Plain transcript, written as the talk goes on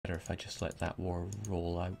better if I just let that war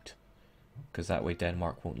roll out. Because that way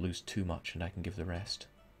Denmark won't lose too much and I can give the rest.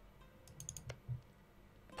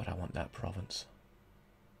 But I want that province.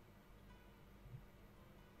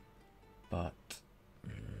 But...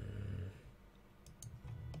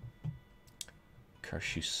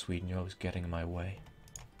 curse you, Sweden, you're always getting in my way.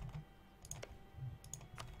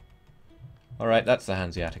 Alright, that's the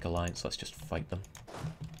Hanseatic Alliance, let's just fight them.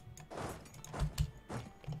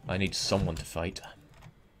 I need someone to fight.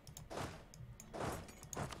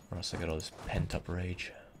 Or else I get all this pent-up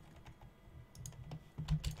rage.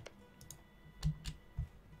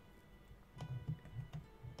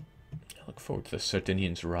 I look forward to the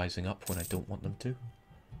Sardinians rising up when I don't want them to.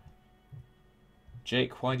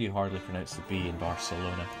 Jake, why do you hardly pronounce the B in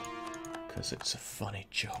Barcelona? Because it's a funny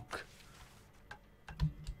joke.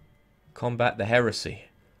 Combat the heresy.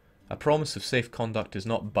 A promise of safe conduct is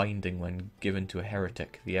not binding when given to a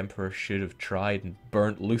heretic. The emperor should have tried and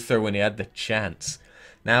burnt Luther when he had the chance.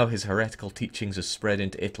 Now his heretical teachings have spread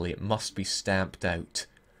into Italy. It must be stamped out.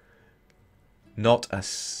 Not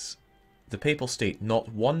as the papal state, not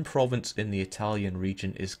one province in the Italian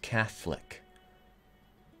region is Catholic.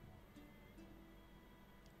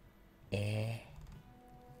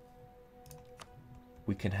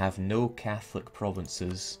 We can have no Catholic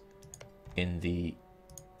provinces in the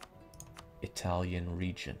Italian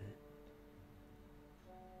region.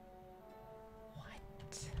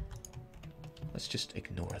 What? Let's just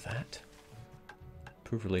ignore that.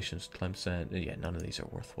 Improve relations with Tlemcen. Yeah, none of these are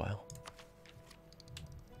worthwhile.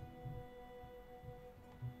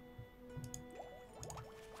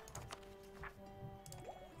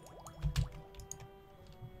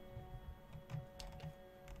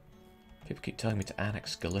 People keep telling me to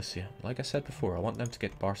annex Galicia. Like I said before, I want them to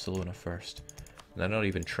get Barcelona first. And they're not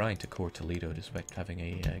even trying to core Toledo, despite having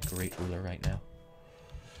a great ruler right now.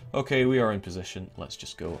 Okay, we are in position. Let's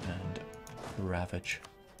just go and ravage.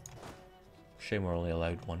 Shame we're only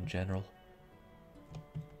allowed one general.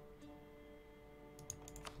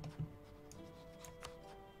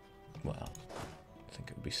 Well, I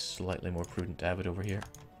think it would be slightly more prudent to have it over here.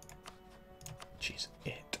 Jeez,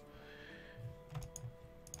 it.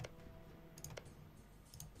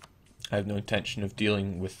 I have no intention of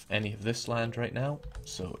dealing with any of this land right now,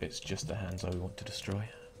 so it's just the Hansa we want to destroy.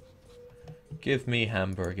 Give me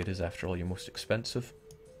Hamburg, it is after all your most expensive.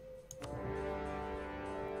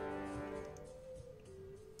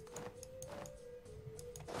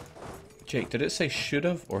 Jake, did it say should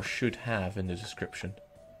have or should have in the description?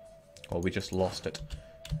 Well, we just lost it.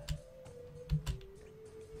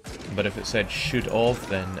 But if it said should of,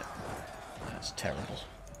 then that's terrible.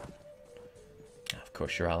 Of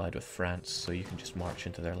course, you're allied with France, so you can just march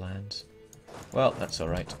into their lands. Well, that's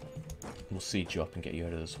alright. We'll siege you up and get you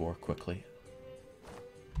out of this war quickly.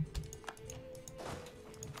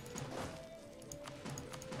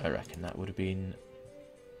 I reckon that would have been...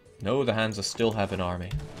 No, the Hansa still have an army.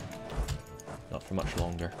 Not for much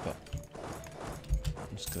longer, but...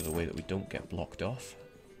 just because of the way that we don't get blocked off.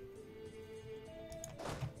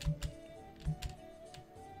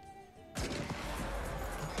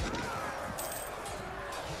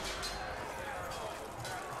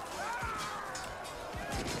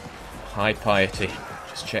 High piety.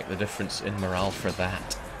 Just check the difference in morale for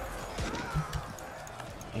that.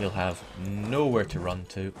 He'll have nowhere to run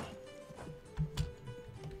to.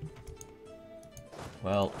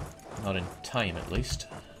 Well, not in time at least.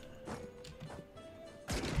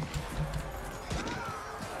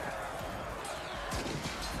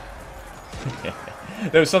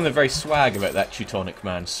 There was something very swag about that Teutonic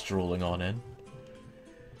man strolling on in.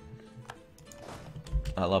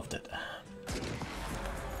 I loved it.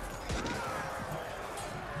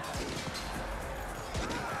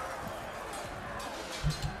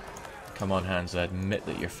 Come on, Hansa, admit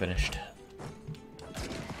that you're finished.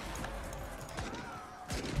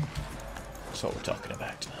 That's what we're talking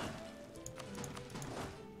about.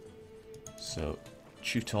 So,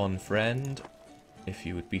 Teuton friend, if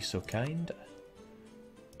you would be so kind,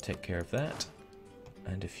 take care of that.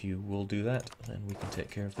 And if you will do that, then we can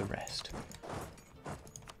take care of the rest.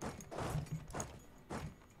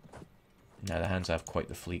 Now the Hansa have quite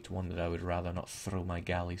the fleet, one that I would rather not throw my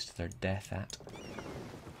galleys to their death at.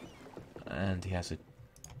 And he has a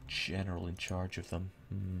general in charge of them.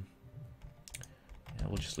 Yeah,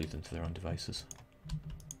 we'll just leave them to their own devices.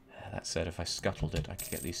 That said, if I scuttled it, I could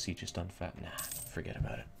get these sieges done fat. Nah, forget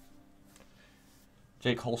about it.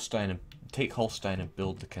 Take Holstein and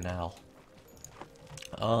build the canal.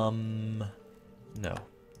 No.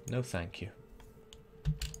 No thank you.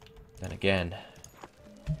 Then again.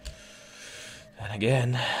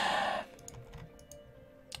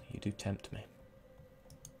 You do tempt me.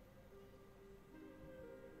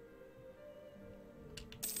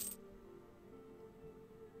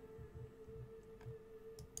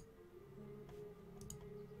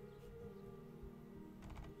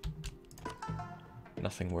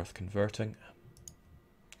 nothing worth converting.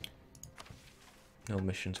 No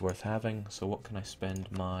missions worth having, so what can I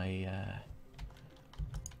spend my...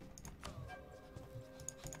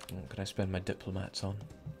 what can I spend my diplomats on?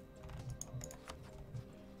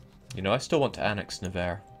 You know, I still want to annex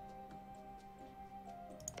Nevers.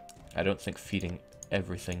 I don't think feeding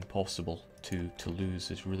everything possible to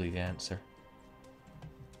Toulouse is really the answer.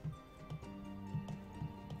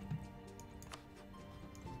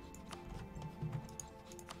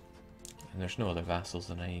 And there's no other vassals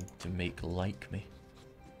that I need to make like me.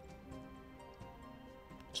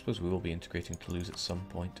 I suppose we will be integrating Toulouse at some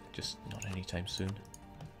point, just not anytime soon.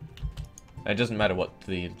 It doesn't matter what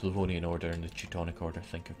the Livonian Order and the Teutonic Order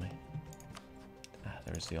think of me. Ah,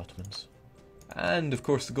 there's the Ottomans. And, of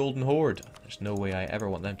course, the Golden Horde. There's no way I ever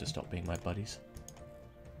want them to stop being my buddies.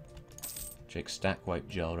 Jake Stackwhite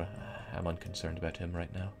Jalra. I'm unconcerned about him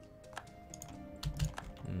right now.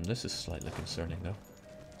 This is slightly concerning, though.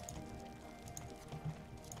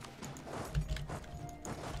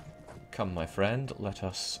 Come, my friend, let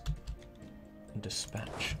us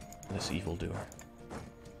dispatch this evildoer.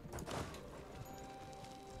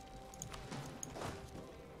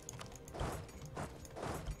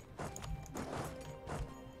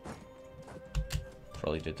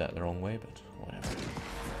 Probably did that the wrong way, but whatever.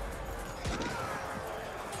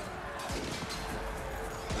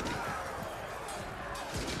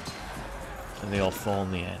 And they all fall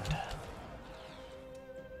in the end.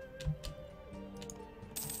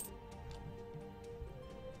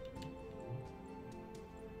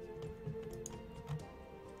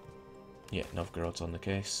 Yeah, Novgorod's on the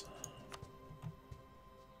case.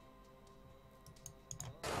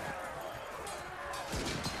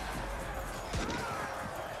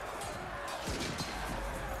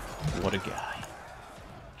 What a guy.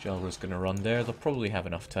 Jalra's gonna run there. They'll probably have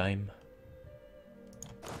enough time.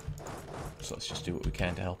 So let's just do what we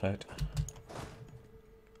can to help out.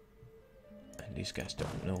 And these guys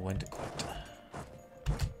don't know when to quit.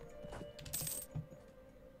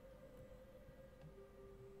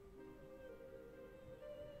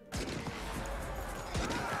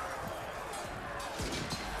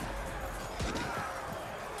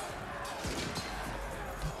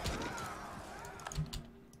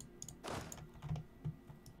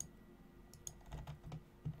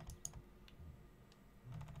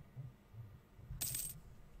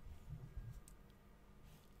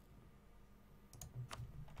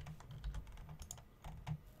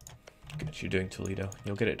 You're doing Toledo.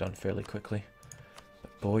 You'll get it done fairly quickly.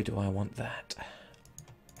 But boy, do I want that.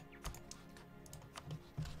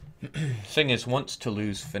 Thing is, once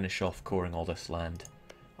Toulouse finish off coring all this land,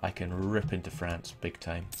 I can rip into France big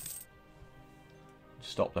time.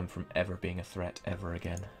 Stop them from ever being a threat ever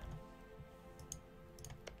again.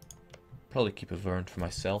 Probably keep Auvergne for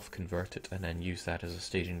myself, convert it, and then use that as a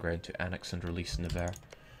staging ground to annex and release Nevers.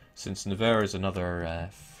 Since Nevers is another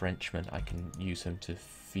Frenchman, I can use him to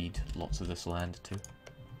feed lots of this land too.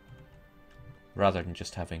 Rather than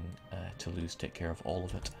just having Toulouse take care of all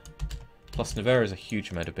of it. Plus Nevers is a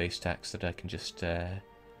huge amount of base tax that I can just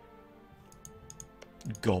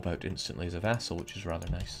gob out instantly as a vassal, which is rather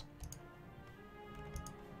nice.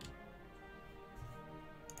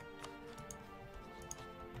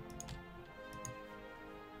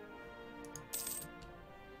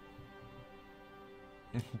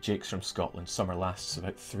 Jake's from Scotland. Summer lasts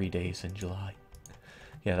about 3 days in July.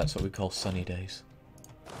 Yeah, that's what we call sunny days.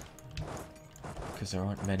 Because there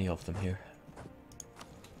aren't many of them here.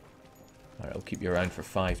 Alright, I'll keep you around for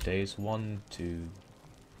 5 days. 1, 2,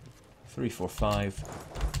 3, 4, 5.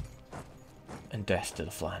 And death to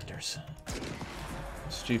the Flanders.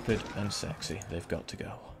 Stupid and sexy. They've got to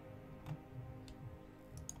go.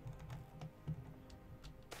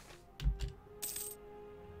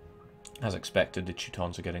 As expected, the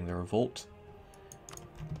Teutons are getting the revolt.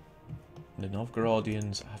 The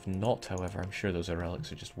Novgorodians have not, however. I'm sure those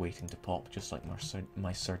relics are just waiting to pop, just like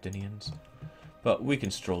my Sardinians. But we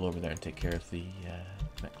can stroll over there and take care of the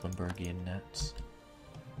Mecklenburgian Nats.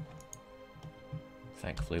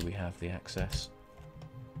 Thankfully we have the access.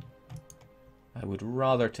 I would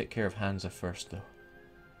rather take care of Hansa first, though.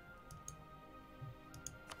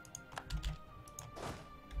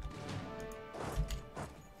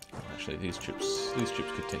 Actually, these troops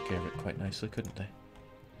could take care of it quite nicely, couldn't they?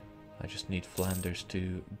 I just need Flanders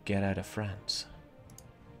to get out of France.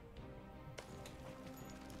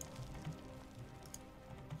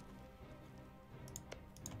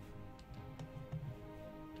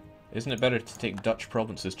 Isn't it better to take Dutch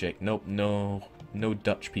provinces, Jake? Nope, no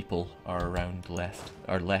Dutch people are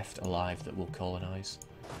left alive that will colonize.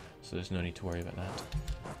 so there's no need to worry about that.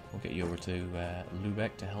 We'll get you over to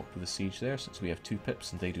Lubeck to help with the siege there, since we have 2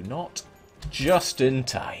 pips and they do not. Just in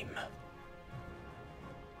time.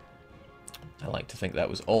 I like to think that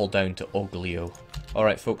was all down to Oglio.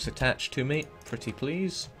 Alright folks, attach to me, pretty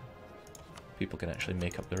please. People can actually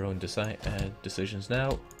make up their own decisions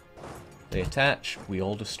now. They attach, we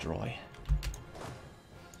all destroy.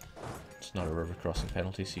 It's not a river crossing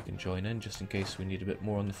penalty, so you can join in just in case we need a bit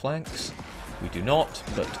more on the flanks. We do not,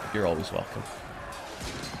 but you're always welcome.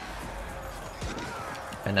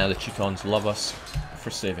 And now the Teutons love us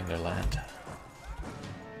for saving their land.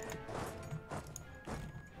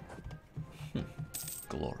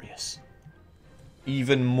 Glorious.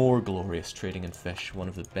 Even more glorious trading in fish, one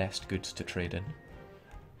of the best goods to trade in.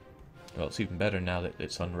 Well, it's even better now that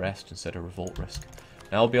it's unrest instead of revolt risk.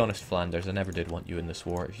 Now, I'll be honest, Flanders, I never did want you in this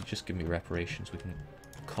war. If you just give me reparations, we can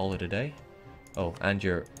call it a day. Oh, and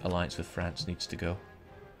your alliance with France needs to go.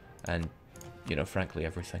 And, you know, frankly,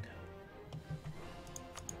 everything.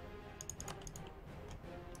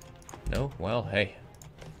 No? Well, hey.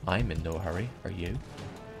 I'm in no hurry. Are you?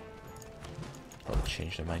 Probably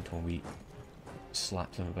change their mind when we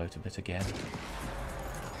slap them about a bit again.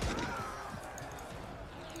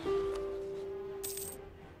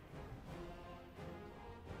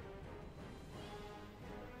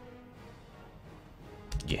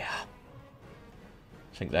 Yeah.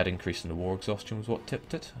 I think that increase in the war exhaustion was what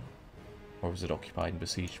tipped it. Or was it occupied and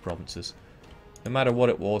besieged provinces? No matter what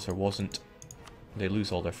it was or wasn't, they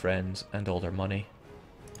lose all their friends and all their money.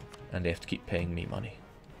 And they have to keep paying me money.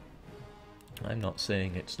 I'm not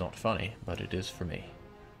saying it's not funny, but it is for me.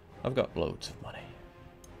 I've got loads of money.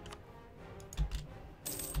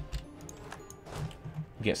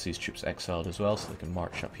 Gets these troops exiled as well, so they can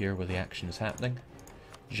march up here where the action is happening.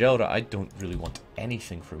 Gelra, I don't really want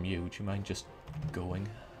anything from you. Would you mind just going?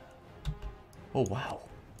 Oh, wow.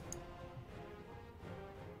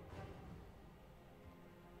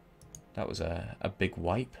 That was a big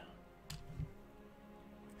wipe.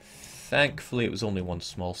 Thankfully, it was only one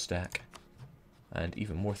small stack. And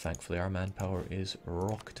even more thankfully, our manpower is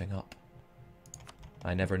rocketing up.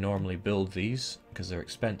 I never normally build these, because they're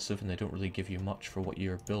expensive and they don't really give you much for what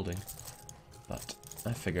you're building. But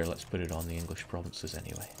I figure let's put it on the English provinces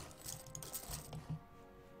anyway.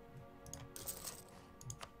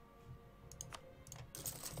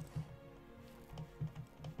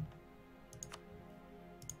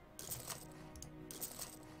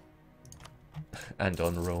 And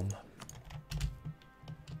on Rome.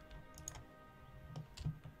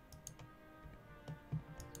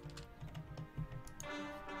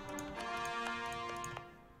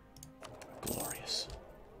 Glorious.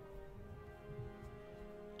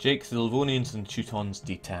 Jake, the Livonians and Teutons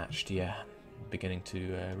detached, yeah. Beginning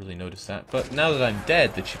to really notice that. But now that I'm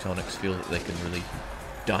dead, the Teutonics feel that they can really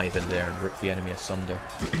dive in there and rip the enemy asunder.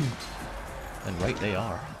 And right they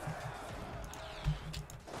are.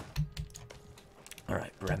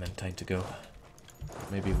 Alright, Bremen, time to go.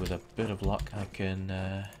 Maybe with a bit of luck I can...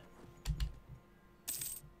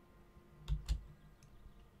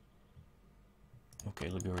 Okay,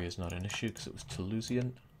 Liguria is not an issue because it was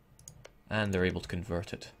Toulousian. And they're able to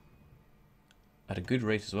convert it. At a good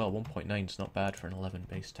rate as well, 1.9 is not bad for an 11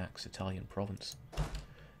 base tax Italian province.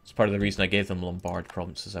 It's part of the reason I gave them Lombard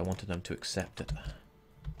provinces, I wanted them to accept it.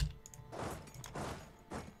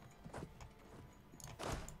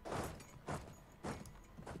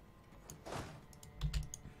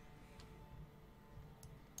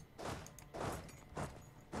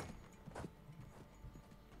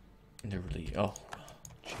 They're really... oh,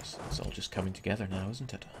 jeez, it's all just coming together now,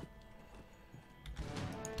 isn't it?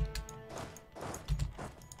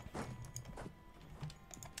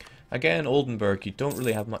 Again, Oldenburg, you don't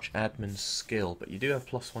really have much admin skill, but you do have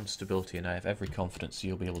 +1 stability, and I have every confidence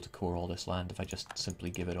you'll be able to core all this land if I just simply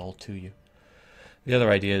give it all to you. The other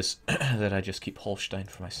idea is that I just keep Holstein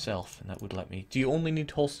for myself, and that would let me... Do you only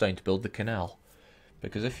need Holstein to build the canal?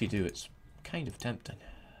 Because if you do, it's kind of tempting.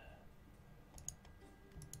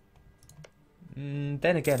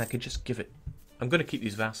 Then again, I could just give it... I'm going to keep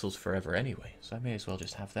these vassals forever anyway, so I may as well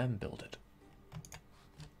just have them build it.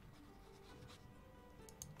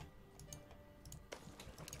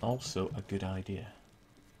 Also a good idea.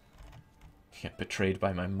 Get betrayed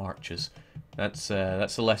by my marches. That's a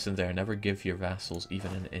lesson there. Never give your vassals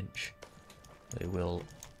even an inch. They will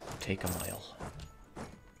take a mile.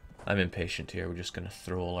 I'm impatient here. We're just going to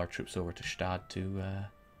throw all our troops over to Stad to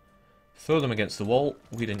throw them against the wall.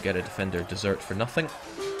 We didn't get a defender desert for nothing.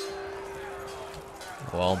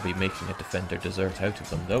 Well, I'll be making a defender desert out of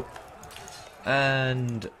them though.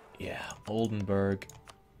 And yeah, Oldenburg,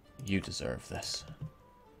 you deserve this.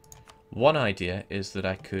 One idea is that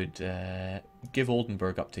I could give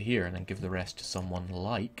Oldenburg up to here and then give the rest to someone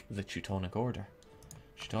like the Teutonic Order.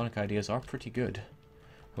 Teutonic ideas are pretty good.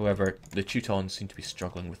 However, the Teutons seem to be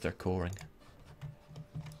struggling with their coring.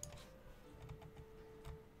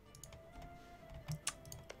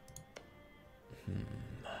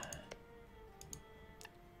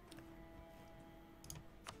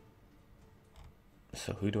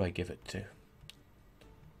 So who do I give it to?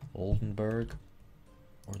 Oldenburg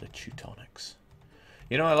or the Teutonics?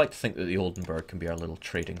 You know, I like to think that the Oldenburg can be our little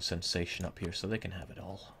trading sensation up here, so they can have it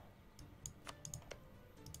all.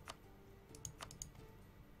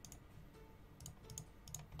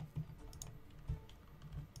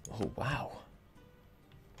 Oh, wow.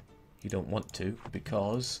 You don't want to,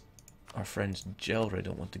 because our friends Gelre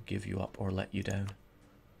don't want to give you up or let you down.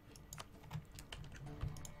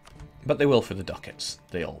 But they will for the ducats.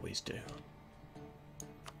 They always do.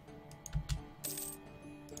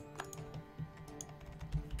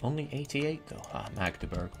 Only 88 though. Ah,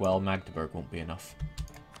 Magdeburg. Well, Magdeburg won't be enough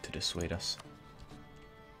to dissuade us.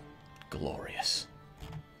 Glorious.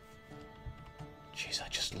 Jeez, I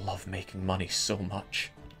just love making money so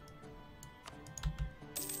much.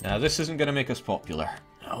 Now, this isn't going to make us popular.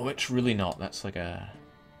 No, it's really not. That's like a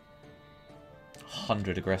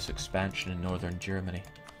 100 aggressive expansion in northern Germany.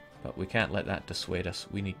 But we can't let that dissuade us.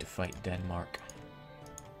 We need to fight Denmark.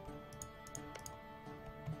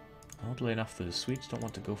 Oddly enough, the Swedes don't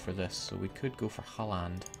want to go for this, so we could go for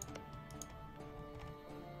Holland.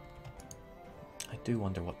 I do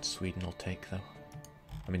wonder what Sweden will take, though.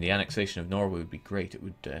 I mean, the annexation of Norway would be great. It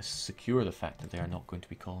would secure the fact that they are not going to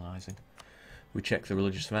be colonizing. We check the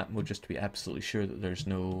religious map mode just to be absolutely sure that there's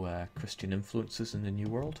no Christian influences in the New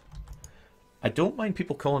World. I don't mind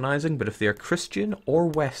people colonizing, but if they are Christian or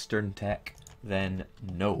Western tech, then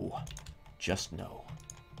no. Just no.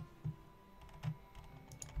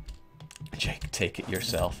 Jake, take it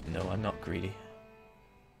yourself. No, I'm not greedy.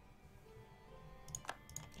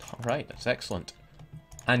 Alright, that's excellent.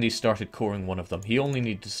 And he started coring one of them. He only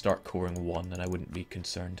needed to start coring one, and I wouldn't be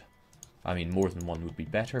concerned. I mean, more than one would be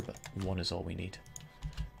better, but one is all we need.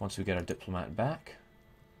 Once we get our diplomat back,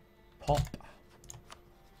 pop.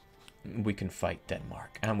 We can fight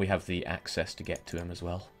Denmark, and we have the access to get to him as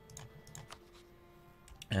well.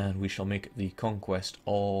 And we shall make the conquest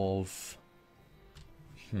of...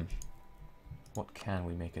 What can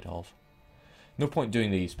we make it of? No point doing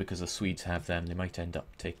these because the Swedes have them. They might end up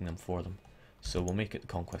taking them for them. So we'll make it the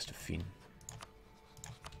conquest of Fien.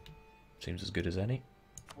 Seems as good as any.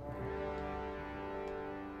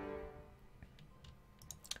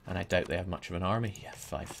 And I doubt they have much of an army. Yeah,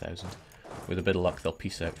 5,000. With a bit of luck, they'll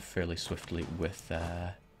peace out fairly swiftly with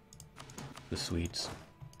the Swedes.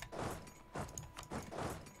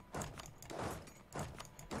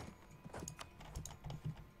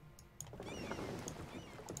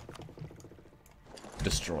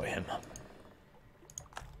 Destroy him.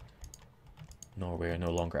 Norway are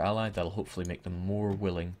no longer allied. That'll hopefully make them more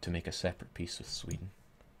willing to make a separate peace with Sweden.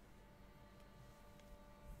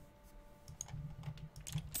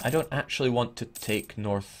 I don't actually want to take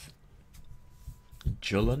North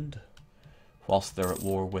Jutland whilst they're at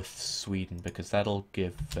war with Sweden, because that'll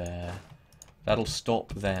give that'll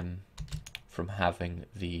stop them from having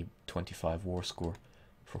the 25 war score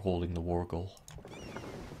for holding the war goal.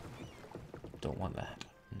 Don't want that,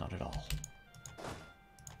 not at all.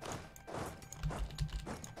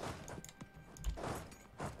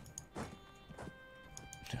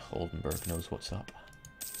 Oldenburg knows what's up.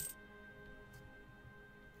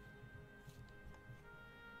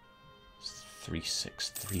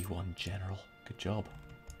 3631 general. Good job.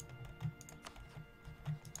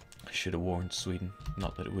 I should have warned Sweden.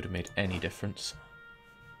 Not that it would have made any difference.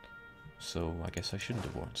 So I guess I shouldn't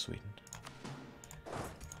have warned Sweden.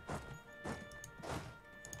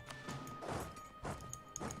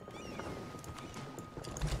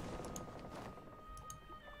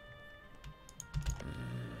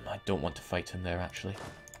 I don't want to fight him there, actually.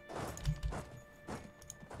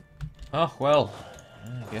 Oh, well.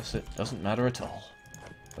 I guess it doesn't matter at all.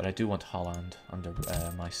 But I do want Holland under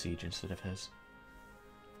my siege instead of his.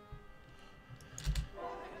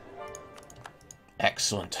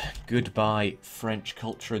 Excellent. Goodbye, French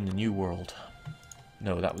culture in the New World.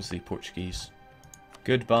 No, that was the Portuguese.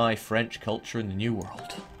 Goodbye, French culture in the New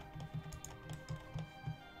World.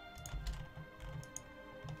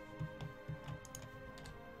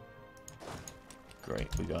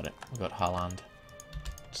 Great, we got it. We got Holland.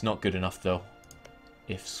 It's not good enough, though.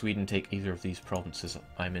 If Sweden take either of these provinces,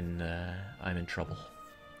 I'm in trouble.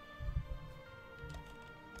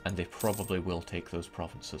 And they probably will take those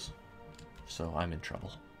provinces. So I'm in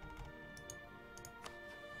trouble.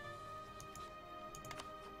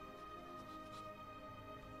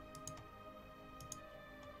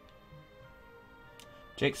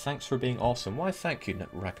 Jake, thanks for being awesome. Why, thank you,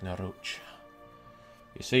 Ragnaroch.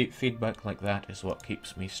 You see, feedback like that is what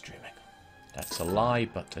keeps me streaming. That's a lie,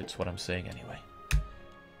 but it's what I'm saying anyway.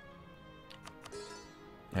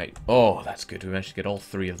 Right. Oh, that's good. We managed to get all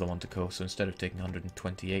 3 of them onto Ko, so instead of taking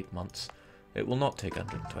 128 months, it will not take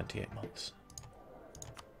 128 months.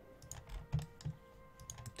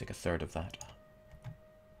 Take a third of that.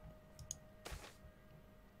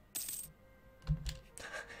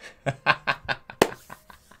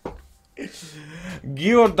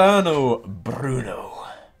 Giordano Bruno.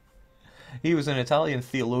 He was an Italian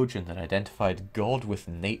theologian that identified God with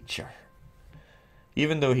nature.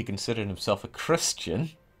 Even though he considered himself a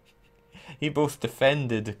Christian, he both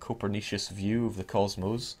defended Copernicus' view of the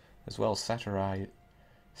cosmos, as well as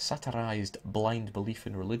satirized blind belief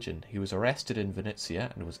in religion. He was arrested in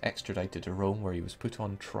Venezia and was extradited to Rome, where he was put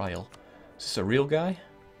on trial. Is this a real guy?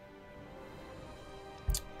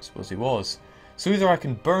 I suppose he was. So either I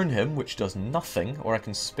can burn him, which does nothing, or I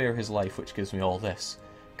can spare his life, which gives me all this.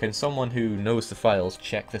 Can someone who knows the files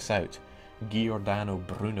check this out? Giordano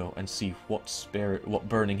Bruno, and see what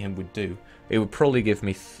burning him would do. It would probably give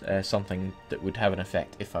me something that would have an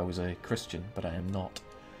effect if I was a Christian, but I am not.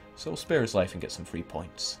 So I'll spare his life and get some free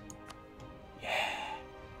points. Yeah.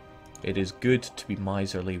 It is good to be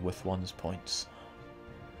miserly with one's points.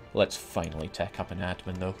 Let's finally tech up an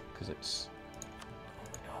admin though, because it's...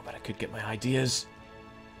 Oh no, but I could get my ideas.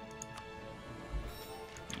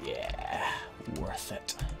 Yeah, worth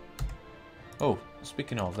it. Oh,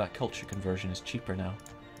 speaking of, that culture conversion is cheaper now.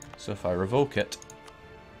 So if I revoke it,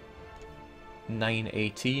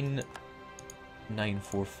 918,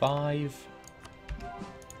 945,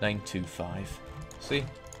 925. See?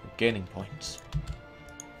 We're gaining points.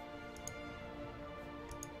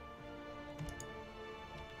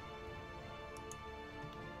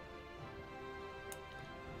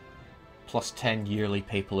 Plus 10 yearly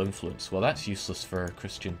papal influence. Well, that's useless for a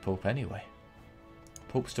Christian pope anyway.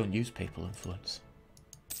 Popes don't use papal influence.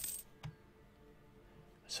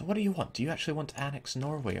 So what do you want? Do you actually want to annex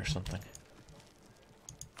Norway or something?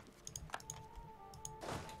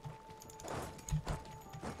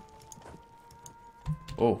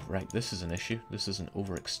 Oh, right, this is an issue. This is an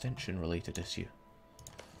overextension related issue.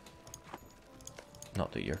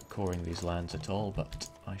 Not that you're coring these lands at all, but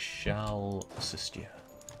I shall assist you.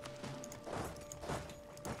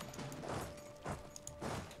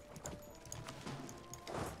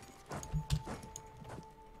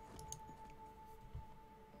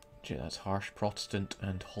 Gee, that's harsh. Protestant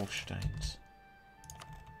and Holsteins.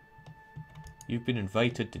 You've been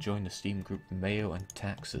invited to join the Steam group Mayo and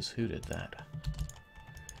Taxes. Who did that?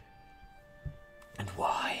 And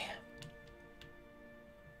why?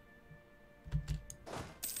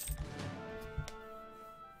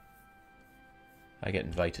 I get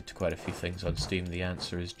invited to quite a few things on Steam. The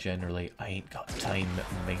answer is generally, I ain't got time,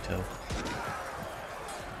 mato.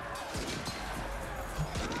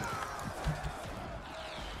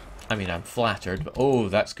 I mean, I'm flattered, but oh,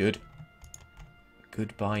 that's good.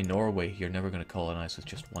 Goodbye, Norway. You're never going to colonize with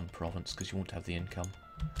just one province because you won't have the income.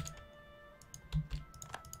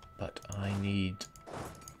 But I need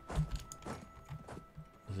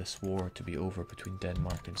this war to be over between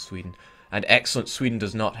Denmark and Sweden. And excellent, Sweden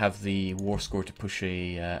does not have the war score to push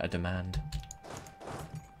a demand.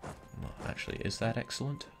 Well, actually, is that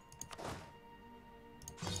excellent?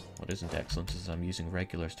 What isn't excellent is I'm using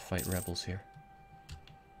regulars to fight rebels here.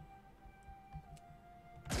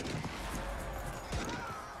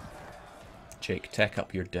 Jake, tech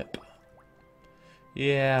up your dip.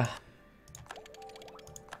 Yeah.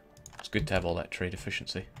 It's good to have all that trade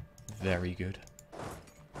efficiency. Very good.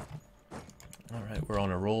 Alright, we're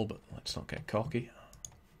on a roll, but let's not get cocky.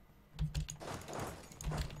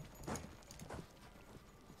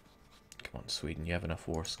 Come on, Sweden, you have enough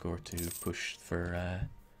war score to push for...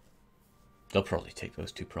 They'll probably take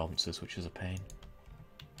those 2 provinces, which is a pain.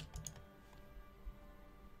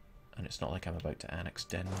 And it's not like I'm about to annex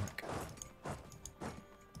Denmark.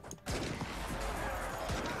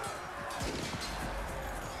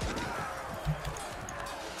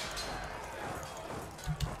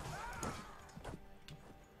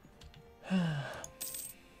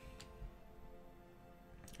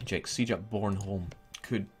 Jake, siege up Bornholm.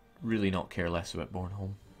 Could really not care less about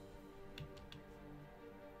Bornholm.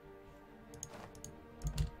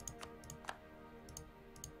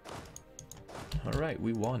 Alright,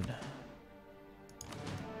 we won.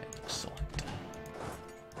 Excellent.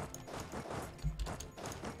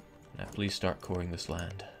 Now please start coring this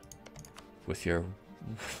land. With your...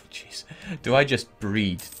 Jeez. Do I just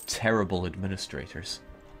breed terrible administrators?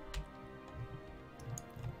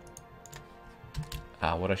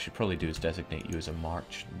 What I should probably do is designate you as a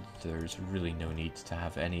march. There's really no need to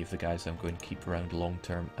have any of the guys I'm going to keep around long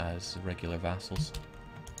term as regular vassals.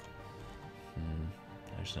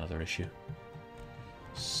 There's another issue.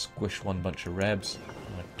 Squish one bunch of rebs,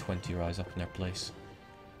 and like 20 rise up in their place.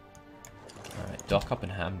 Alright, dock up in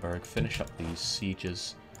Hamburg, finish up these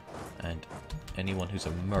sieges, and anyone who's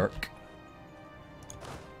a merc.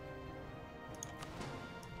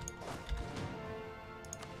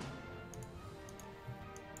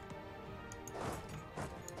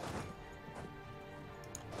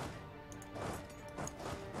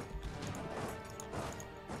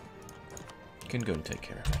 Can go and take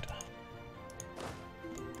care of it.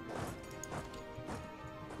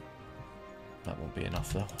 That won't be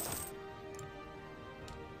enough though.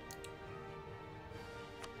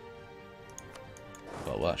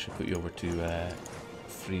 Well, that should put you over to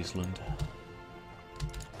Friesland.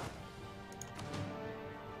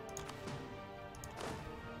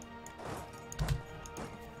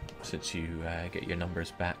 Since you get your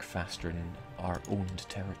numbers back faster in our owned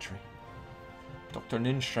territory. Dr.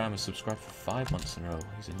 Ninstram has subscribed for 5 months in a row.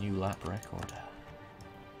 He's a new lap record.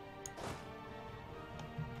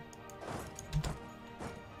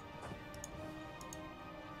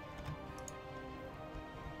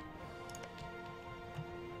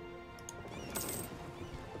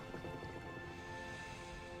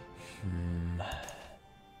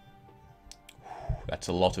 That's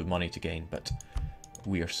a lot of money to gain, but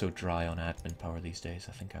we are so dry on admin power these days,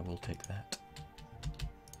 I think I will take that.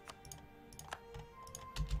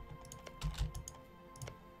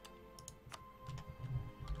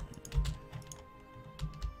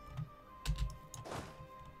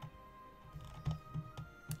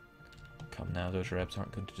 Now those rebs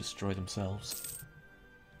aren't going to destroy themselves.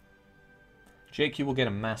 Jake, you will get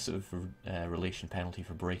a massive relation penalty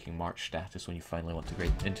for breaking march status when you finally want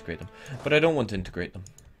to integrate them. But I don't want to integrate them.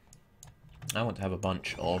 I want to have a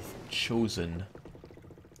bunch of chosen,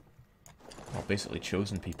 well, basically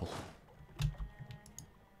chosen people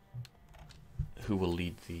who will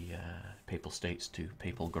lead the Papal States to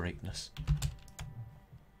papal greatness.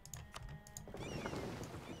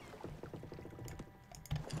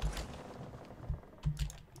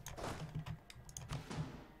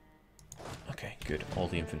 Good. All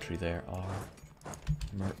the infantry there are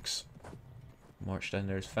mercs. March down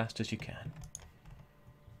there as fast as you can.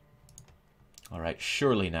 Alright,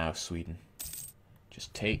 surely now, Sweden.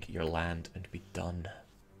 Just take your land and be done.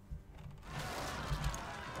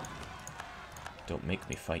 Don't make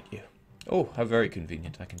me fight you. Oh, how very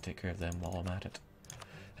convenient. I can take care of them while I'm at it.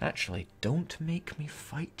 Actually, don't make me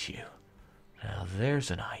fight you. Now,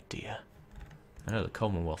 there's an idea. I know the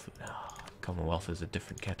Commonwealth... Oh, Commonwealth is a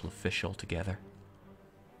different kettle of fish altogether.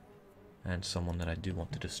 And someone that I do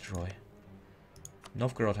want to destroy.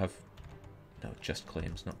 Novgorod have... No, just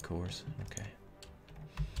claims, not cores. Okay.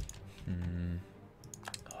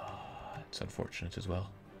 Oh, it's unfortunate as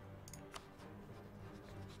well.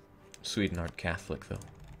 Sweden aren't Catholic, though.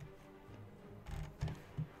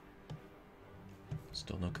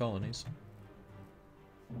 Still no colonies.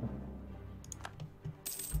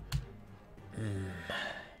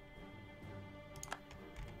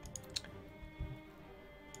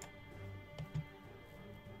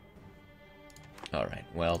 Alright,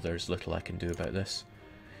 well, there's little I can do about this.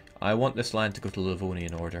 I want this land to go to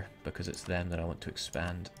Livonian order, because it's them that I want to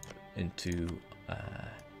expand into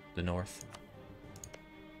the north.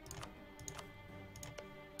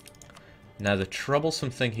 Now, the troublesome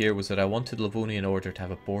thing here was that I wanted Livonian order to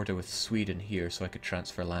have a border with Sweden here, so I could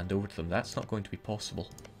transfer land over to them. That's not going to be possible.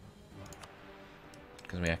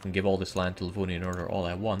 Because, I mean, I can give all this land to Livonian order all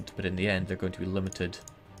I want, but in the end, they're going to be limited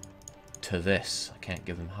to this. I can't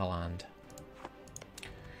give them Halland.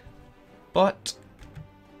 But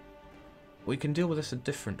we can deal with this a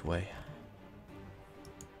different way.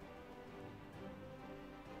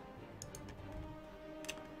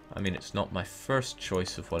 I mean, it's not my first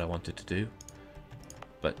choice of what I wanted to do,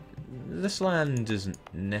 but this land isn't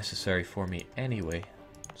necessary for me anyway,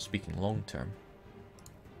 speaking long term.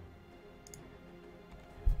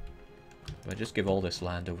 If I just give all this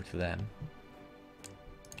land over to them,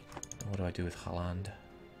 what do I do with Halland?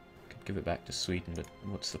 I could give it back to Sweden, but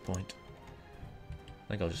what's the point?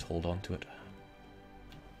 I think I'll just hold on to it.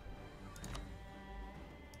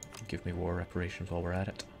 Give me war reparations while we're at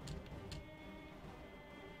it.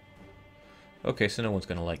 Okay, so no one's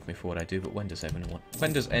going to like me for what I do, but when does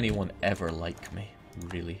anyone ever like me,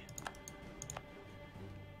 really?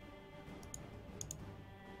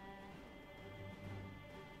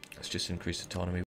 Let's just increase autonomy.